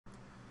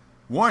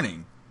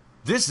Warning,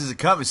 this is a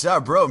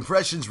Commissar Bro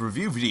Impressions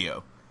review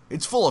video.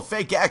 It's full of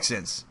fake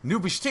accents,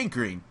 noobish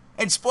tinkering,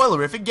 and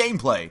spoilerific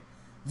gameplay.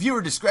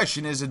 Viewer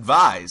discretion is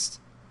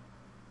advised.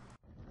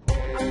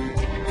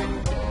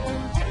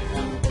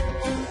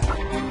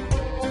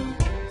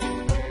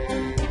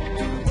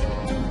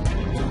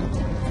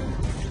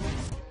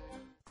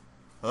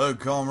 Hello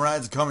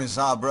comrades,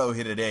 Commissar Bro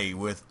here today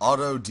with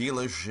Auto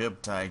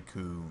Dealership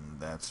Tycoon.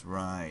 That's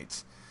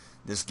right.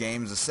 This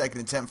game is a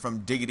second attempt from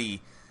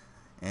Diggity.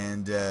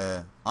 And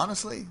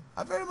honestly,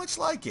 I very much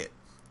like it.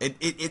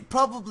 It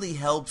probably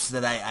helps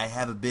that I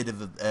have a bit of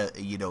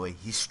a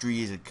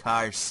history as a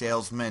car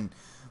salesman,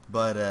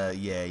 but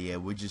yeah,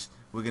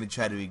 we're gonna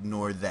try to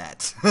ignore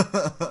that.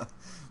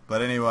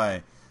 But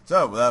anyway,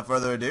 so without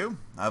further ado,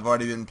 I've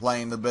already been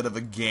playing a bit of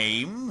a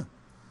game,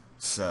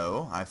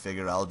 so I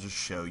figured I'll just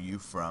show you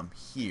from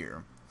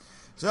here.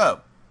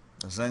 So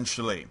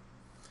essentially,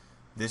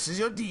 this is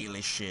your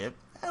dealership.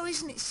 Oh,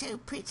 isn't it so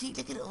pretty?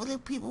 Look at all the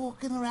people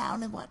walking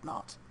around and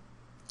whatnot.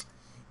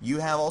 You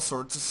have all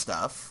sorts of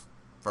stuff.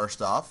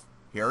 First off,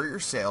 here are your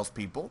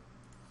salespeople.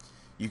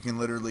 You can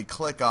literally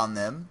click on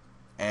them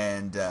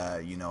and,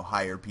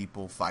 hire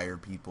people, fire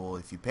people.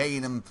 If you're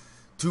paying them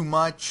too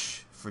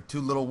much for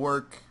too little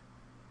work,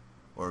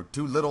 or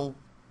too little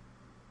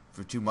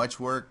for too much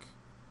work,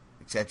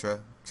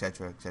 etc.,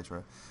 etc.,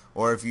 etc.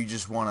 Or if you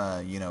just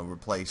want to,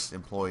 replace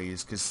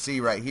employees. Because see,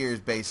 right here is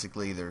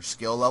basically their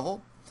skill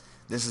level.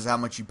 This is how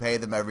much you pay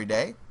them every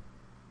day.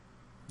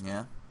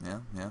 Yeah,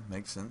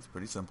 makes sense.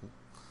 Pretty simple.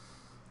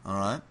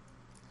 Alright.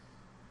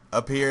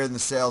 Up here in the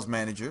sales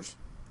manager's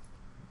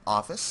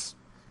office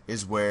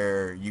is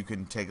where you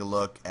can take a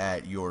look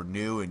at your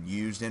new and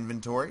used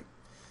inventory.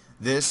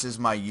 This is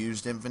my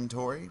used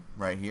inventory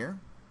right here.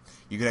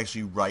 You can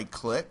actually right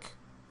click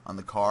on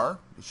the car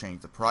to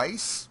change the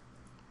price.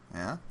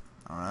 Yeah,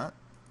 alright.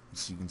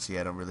 So you can see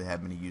I don't really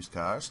have many used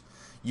cars.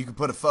 You can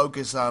put a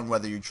focus on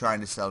whether you're trying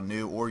to sell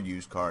new or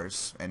used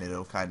cars, and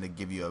it'll kind of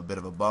give you a bit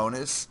of a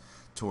bonus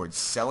towards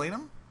selling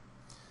them.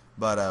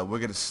 But we're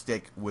going to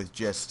stick with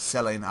just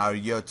selling our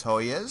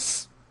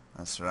Yotoyas.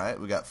 That's right.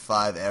 We got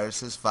 5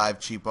 Arises, 5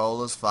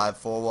 Chipolas, 5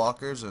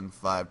 Four-Walkers, and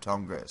 5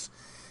 Tongras.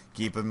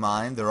 Keep in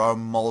mind, there are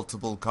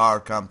multiple car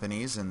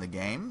companies in the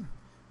game.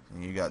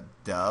 You got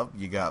Dove,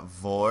 you got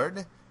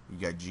Ford, you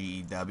got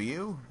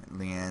GEW,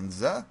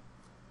 Lianza,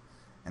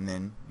 and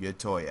then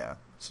Yotoya.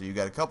 So you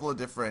got a couple of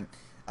different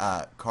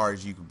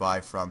cars you can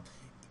buy from.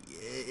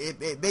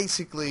 It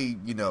basically,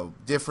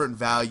 different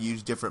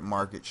values, different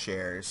market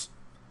shares.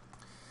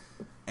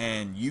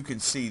 And you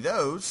can see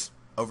those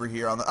over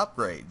here on the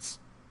upgrades.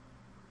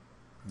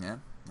 Yeah,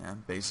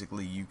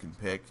 basically you can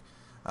pick,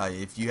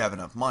 if you have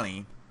enough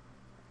money,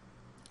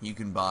 you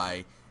can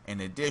buy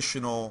an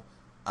additional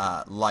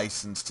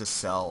license to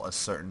sell a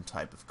certain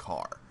type of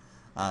car.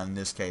 In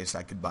this case,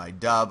 I could buy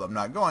Dub. I'm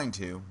not going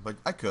to, but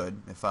I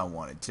could if I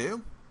wanted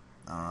to.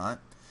 Alright.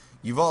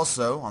 You've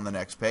also, on the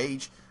next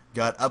page,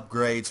 got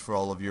upgrades for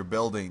all of your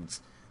buildings.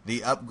 The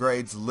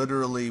upgrades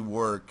literally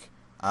work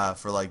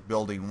for like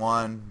building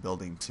 1,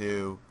 building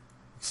 2,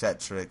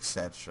 etc.,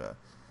 etc.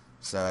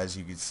 So as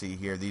you can see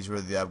here, these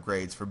were the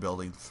upgrades for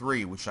building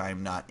 3, which I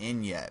am not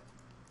in yet.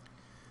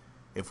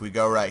 If we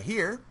go right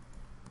here,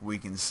 we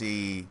can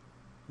see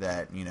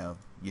that,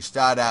 you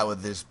start out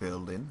with this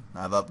building.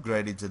 I've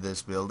upgraded to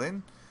this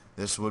building.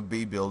 This would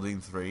be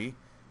building 3.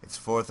 It's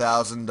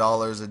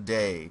 $4,000 a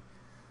day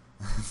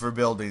for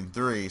building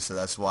 3, so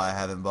that's why I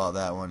haven't bought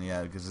that one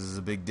yet, because there's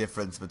a big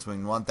difference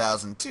between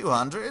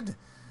 1,200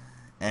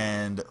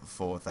 and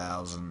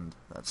 4,000.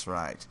 That's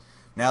right.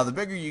 Now, the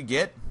bigger you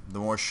get, the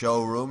more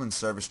showroom and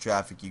service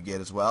traffic you get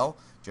as well.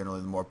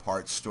 Generally, the more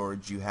parts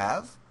storage you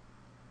have.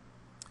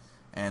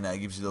 And it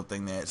gives you a little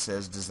thing there that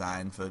says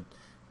designed for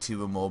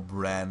 2 or more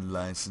brand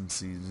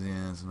licenses.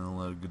 Yeah, it's a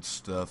lot of good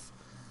stuff.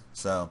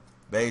 So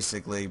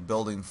basically,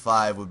 building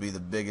 5 would be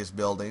the biggest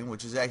building,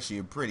 which is actually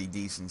a pretty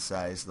decent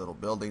sized little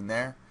building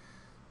there.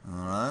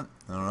 Alright.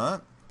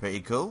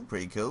 Pretty cool.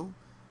 And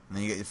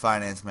then you get your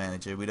finance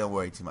manager. We don't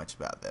worry too much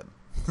about them.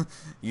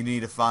 You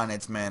need a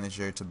finance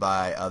manager to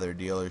buy other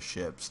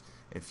dealerships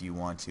if you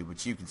want to,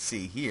 but you can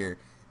see here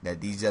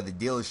that these other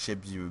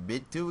dealerships are a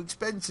bit too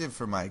expensive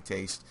for my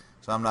taste,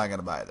 so I'm not going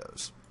to buy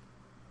those.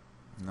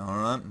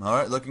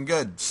 Alright, looking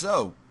good.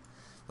 So,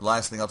 the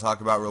last thing I'll talk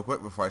about real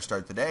quick before I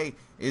start today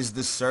is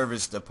the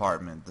service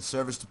department. The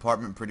service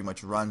department pretty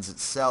much runs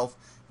itself.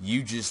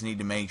 You just need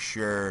to make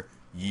sure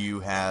you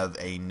have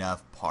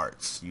enough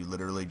parts. You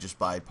literally just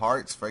buy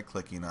parts by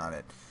clicking on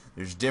it.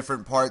 There's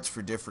different parts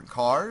for different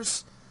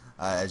cars.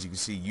 As you can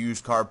see,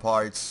 used car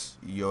parts,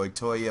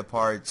 Yotoya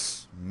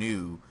parts,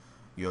 new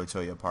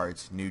Yotoya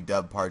parts, new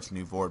Dub parts,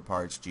 new Ford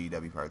parts,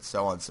 GW parts,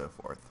 so on and so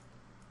forth.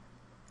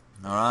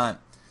 Alright.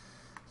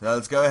 So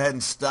let's go ahead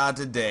and start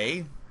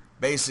today.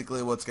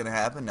 Basically what's going to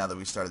happen now that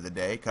we started the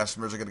day,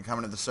 customers are going to come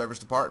into the service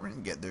department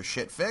and get their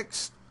shit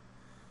fixed.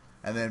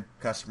 And then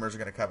customers are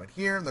going to come in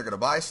here and they're going to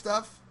buy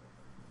stuff.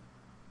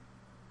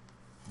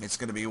 It's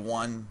going to be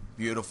one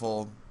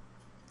beautiful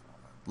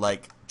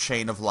like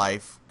chain of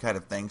life kind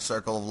of thing,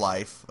 circle of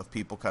life of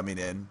people coming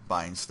in,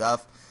 buying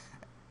stuff.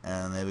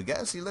 And there we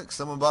go. See, look,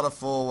 someone bought a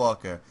full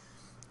walker.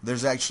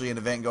 There's actually an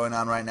event going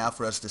on right now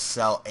for us to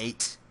sell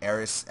 8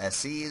 Eris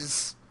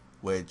SEs,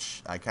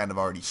 which I kind of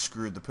already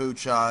screwed the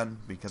pooch on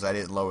because I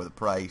didn't lower the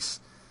price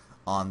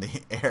on the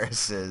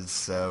Erises,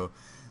 so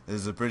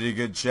there's a pretty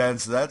good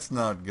chance that's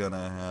not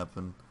gonna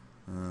happen.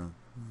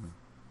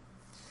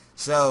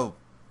 So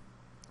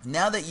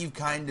now that you've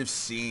kind of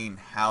seen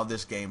how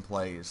this game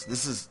plays,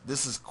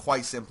 this is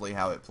quite simply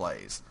how it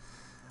plays.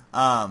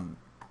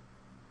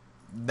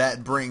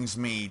 That brings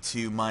me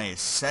to my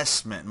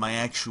assessment, my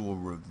actual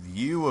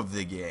review of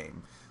the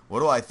game. What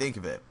do I think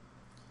of it?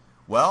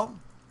 Well,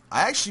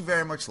 I actually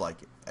very much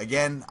like it.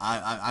 Again,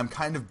 I'm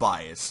kind of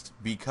biased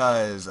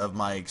because of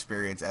my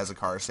experience as a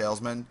car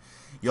salesman.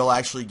 You'll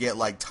actually get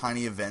like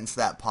tiny events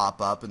that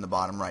pop up in the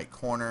bottom right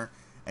corner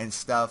and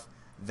stuff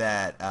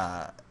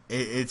that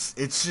it's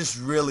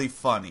just really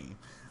funny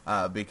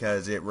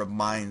because it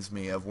reminds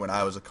me of when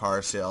I was a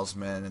car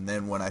salesman and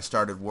then when I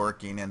started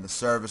working in the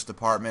service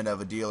department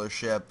of a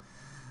dealership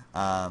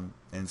and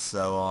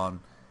so on.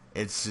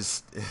 It's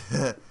just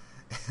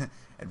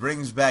it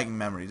brings back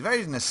memories.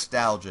 Very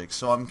nostalgic,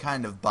 so I'm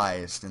kind of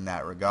biased in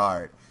that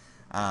regard.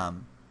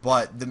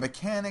 But the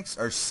mechanics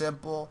are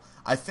simple.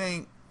 I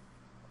think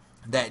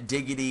that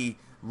Diggity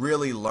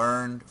really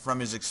learned from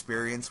his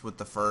experience with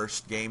the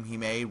first game he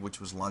made,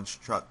 which was Lunch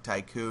Truck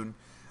Tycoon.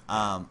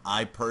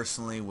 I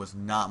personally was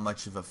not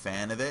much of a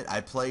fan of it. I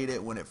played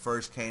it when it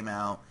first came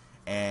out,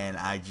 and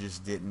I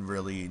just didn't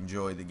really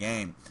enjoy the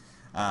game.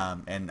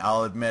 And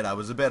I'll admit I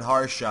was a bit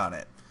harsh on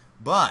it.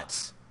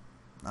 But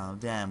oh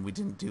damn, we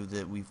didn't do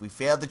that. We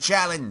failed the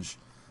challenge.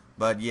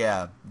 But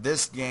yeah,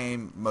 this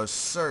game most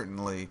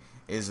certainly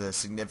is a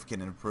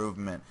significant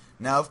improvement.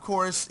 Now, of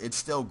course, it's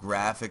still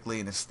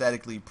graphically and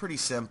aesthetically pretty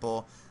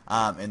simple,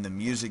 and the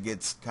music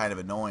gets kind of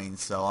annoying.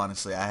 So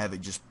honestly, I have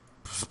it just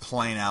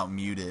plain out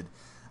muted.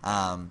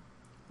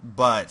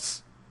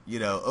 But you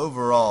know,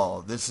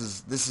 overall, this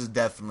is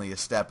definitely a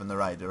step in the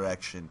right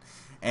direction.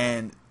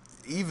 And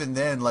even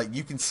then, like,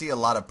 you can see a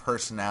lot of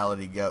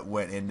personality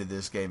went into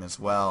this game as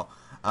well.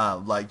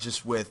 Like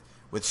just with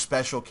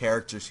special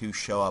characters who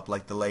show up,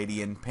 like the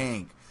lady in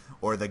pink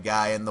or the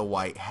guy in the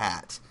white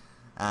hat.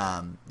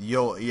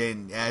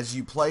 As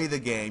you play the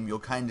game, you'll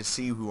kind of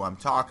see who I'm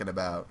talking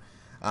about.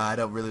 I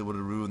don't really want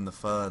to ruin the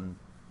fun.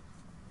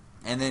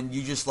 And then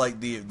you just like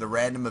the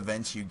random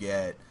events you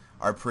get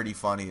are pretty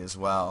funny as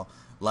well.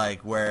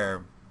 Like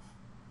where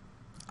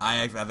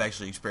I've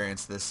actually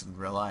experienced this in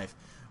real life,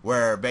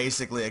 where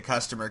basically a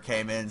customer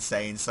came in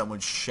saying someone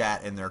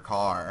shat in their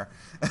car,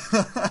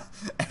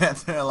 and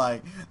they're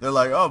like,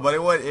 oh, but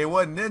it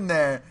wasn't in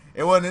there.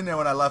 It wasn't in there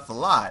when I left the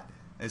lot.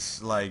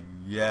 It's like,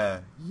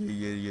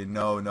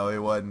 no, it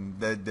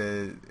wasn't.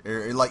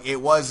 Like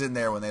it was in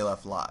there when they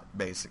left the lot,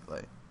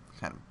 basically.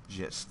 Kind of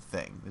gist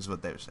thing is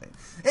what they were saying.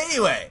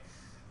 Anyway,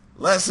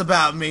 less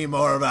about me,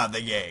 more about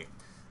the game.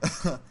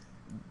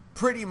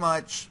 Pretty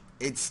much,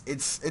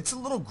 it's a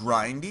little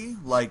grindy.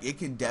 Like, it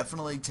can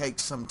definitely take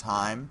some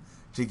time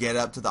to get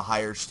up to the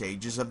higher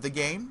stages of the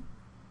game.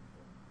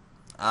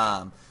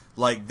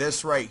 Like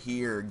this right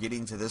here,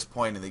 getting to this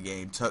point of the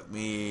game took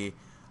me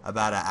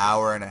about an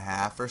hour and a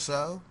half or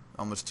so,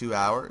 almost 2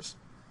 hours.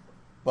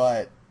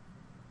 But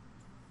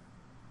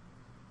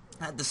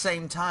at the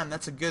same time,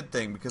 that's a good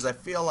thing, because I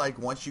feel like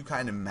once you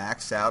kind of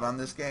max out on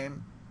this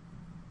game,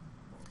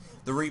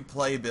 the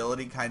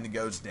replayability kind of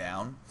goes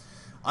down.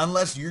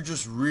 Unless you're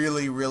just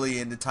really, really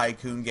into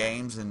Tycoon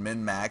games and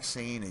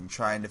min-maxing and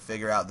trying to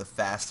figure out the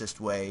fastest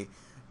way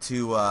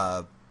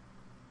to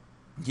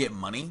get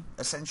money,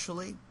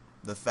 essentially.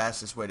 The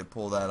fastest way to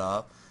pull that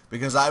off.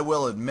 Because I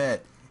will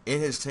admit, it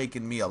has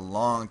taken me a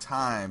long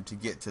time to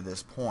get to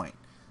this point.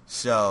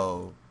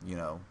 So, you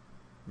know,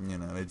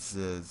 it's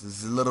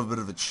a little bit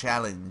of a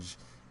challenge.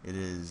 It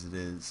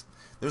is.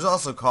 There's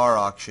also a car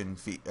auction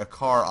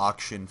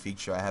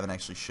feature I haven't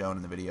actually shown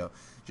in the video.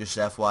 Just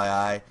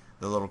FYI,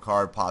 the little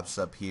card pops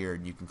up here,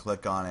 and you can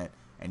click on it,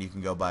 and you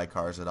can go buy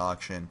cars at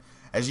auction.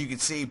 As you can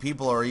see,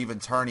 people are even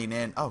turning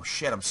in. Oh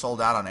shit, I'm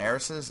sold out on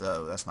Erises.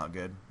 Oh, that's not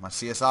good. My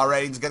CSR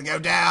rating's gonna go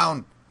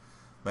down.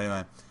 But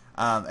anyway,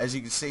 as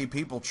you can see,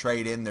 people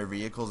trade in their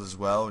vehicles as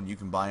well, and you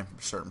can buy them for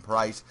a certain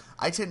price.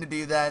 I tend to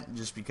do that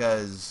just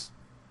because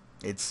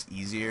it's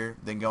easier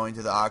than going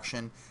to the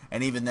auction.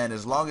 And even then,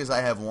 as long as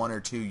I have 1 or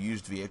 2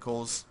 used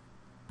vehicles,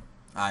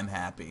 I'm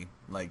happy.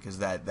 Like, because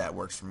that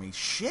works for me.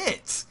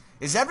 Shit!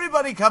 Is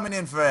everybody coming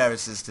in for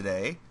Erises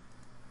today?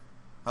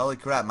 Holy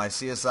crap, my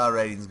CSR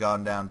rating's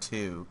gone down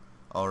too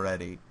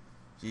already.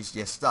 Jeez,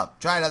 yeah, stop.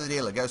 Try another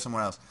dealer. Go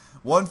somewhere else.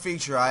 One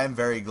feature I am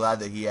very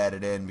glad that he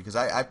added in, because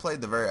I played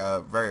the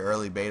very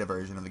early beta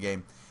version of the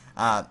game,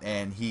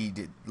 and he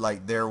did,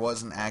 like, there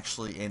wasn't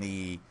actually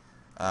any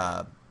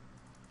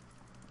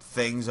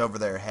things over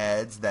their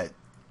heads that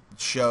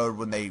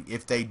showed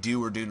if they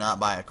do or do not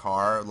buy a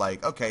car.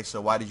 Like, okay,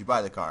 so why did you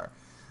buy the car?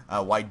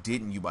 Why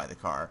didn't you buy the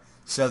car?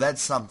 So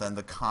that's something.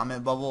 The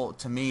comment bubble,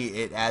 to me,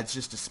 it adds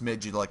just a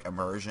smidge of like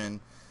immersion.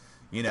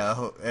 You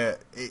know,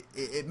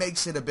 it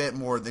makes it a bit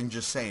more than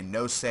just saying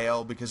no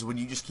sale, because when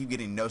you just keep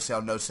getting no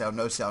sale, no sale,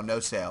 no sale, no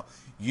sale,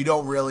 you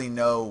don't really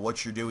know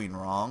what you're doing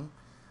wrong.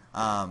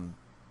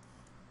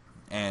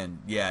 And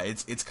yeah,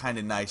 it's kind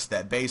of nice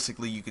that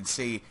basically you can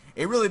see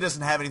it really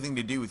doesn't have anything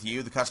to do with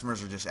you. The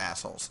customers are just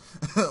assholes.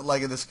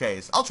 Like in this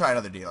case, I'll try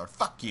another dealer.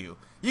 Fuck you.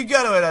 You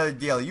go to another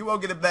dealer. You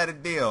won't get a better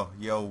deal.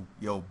 Yo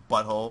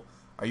butthole.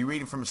 Are you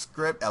reading from a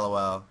script?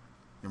 LOL.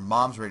 Your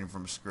mom's reading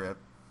from a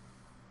script.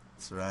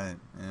 That's right.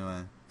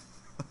 Anyway,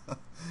 you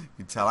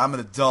can tell I'm an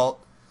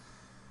adult.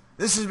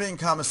 This has been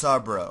Commissar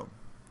Bro.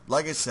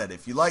 Like I said,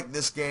 if you like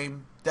this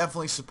game,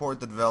 definitely support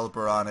the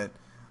developer on it.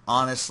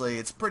 Honestly,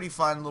 it's a pretty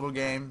fun little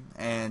game,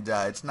 and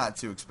it's not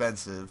too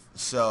expensive.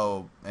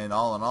 So, and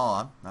all in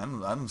all, I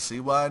don't see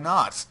why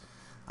not.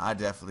 I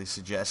definitely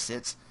suggest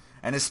it,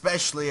 and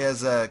especially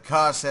as a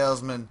car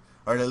salesman,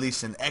 or at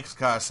least an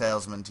ex-car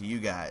salesman to you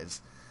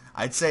guys,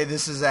 I'd say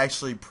this is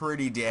actually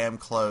pretty damn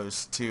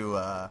close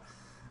to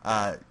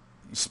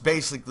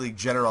basically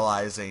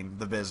generalizing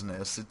the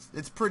business.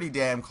 It's pretty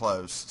damn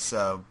close.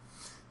 So,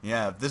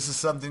 yeah, if this is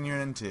something you're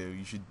into,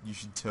 you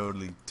should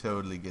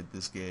totally get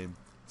this game.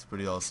 It's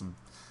pretty awesome.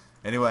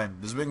 Anyway,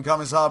 this has been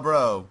Commissar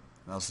Bro,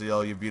 and I'll see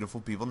all you beautiful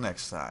people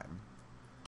next time.